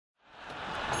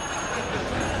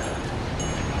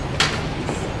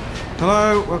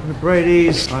Hello, welcome to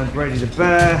Brady's. I'm Brady the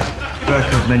Bear.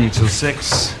 Burke menu till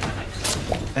 6.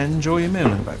 Enjoy your meal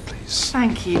in the back, please.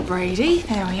 Thank you, Brady.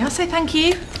 There we are. Say thank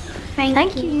you.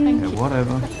 Thank you. Yeah,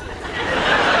 whatever.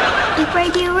 Is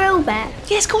Brady a real bear?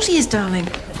 Yes, of course he is, darling.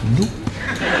 Nope.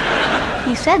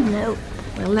 You said no.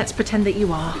 Well, let's pretend that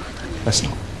you are. Let's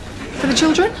not. For the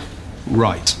children?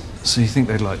 Right. So you think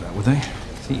they'd like that, would they?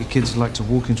 Think your kids would like to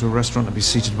walk into a restaurant and be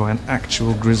seated by an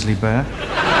actual grizzly bear?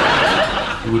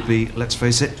 Who would be, let's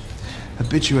face it,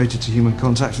 habituated to human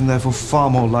contact and therefore far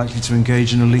more likely to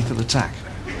engage in a lethal attack.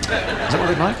 Is that what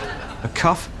they'd like? A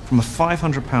cuff from a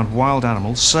 500-pound wild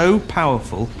animal so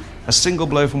powerful a single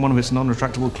blow from one of its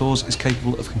non-retractable claws is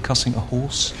capable of concussing a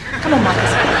horse? Come on,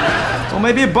 Marcus. Or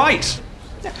maybe a bite?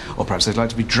 Or perhaps they'd like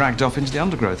to be dragged off into the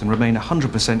undergrowth and remain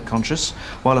 100% conscious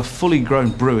while a fully grown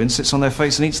Bruin sits on their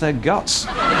face and eats their guts.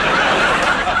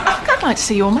 I'd like to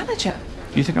see your manager.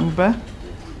 You think I'm a bear?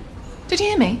 Did you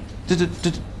hear me?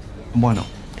 Why not?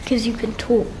 Because you can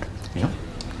talk. Yeah,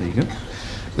 there you go.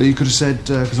 But you could have said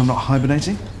because I'm not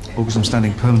hibernating, or because I'm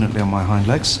standing permanently on my hind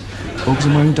legs, or because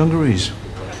I'm wearing dungarees.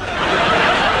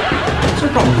 What's the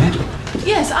problem here?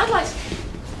 Yes, I'd like to...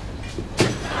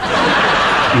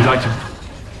 You'd like to...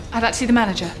 I'd like to see the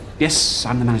manager. Yes,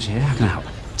 I'm the manager here. How can I help?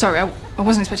 Sorry, I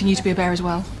wasn't expecting you to be a bear as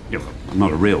well. Yeah, well, I'm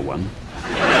not a real one.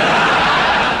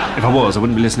 If I was, I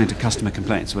wouldn't be listening to customer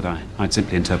complaints, would I? I'd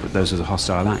simply interpret those as a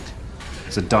hostile act.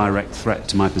 It's a direct threat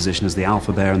to my position as the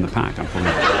alpha bear in the pack. I'll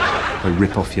probably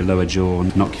rip off your lower jaw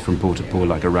and knock you from paw to paw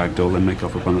like a rag doll and make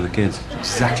off with one of the kids.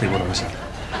 Exactly what I was saying.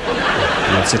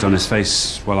 And I'd sit on his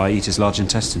face while I eat his large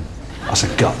intestine. I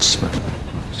said guts, but...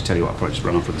 Just tell you what, I'll probably just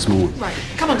run off with the small one. Right,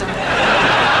 come on, darling.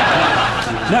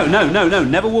 No,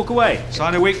 never walk away.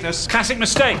 Sign of weakness. Classic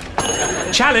mistake.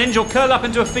 Challenge or curl up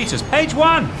into a fetus. Page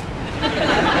 1.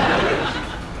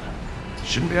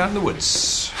 Shouldn't be out in the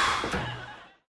woods.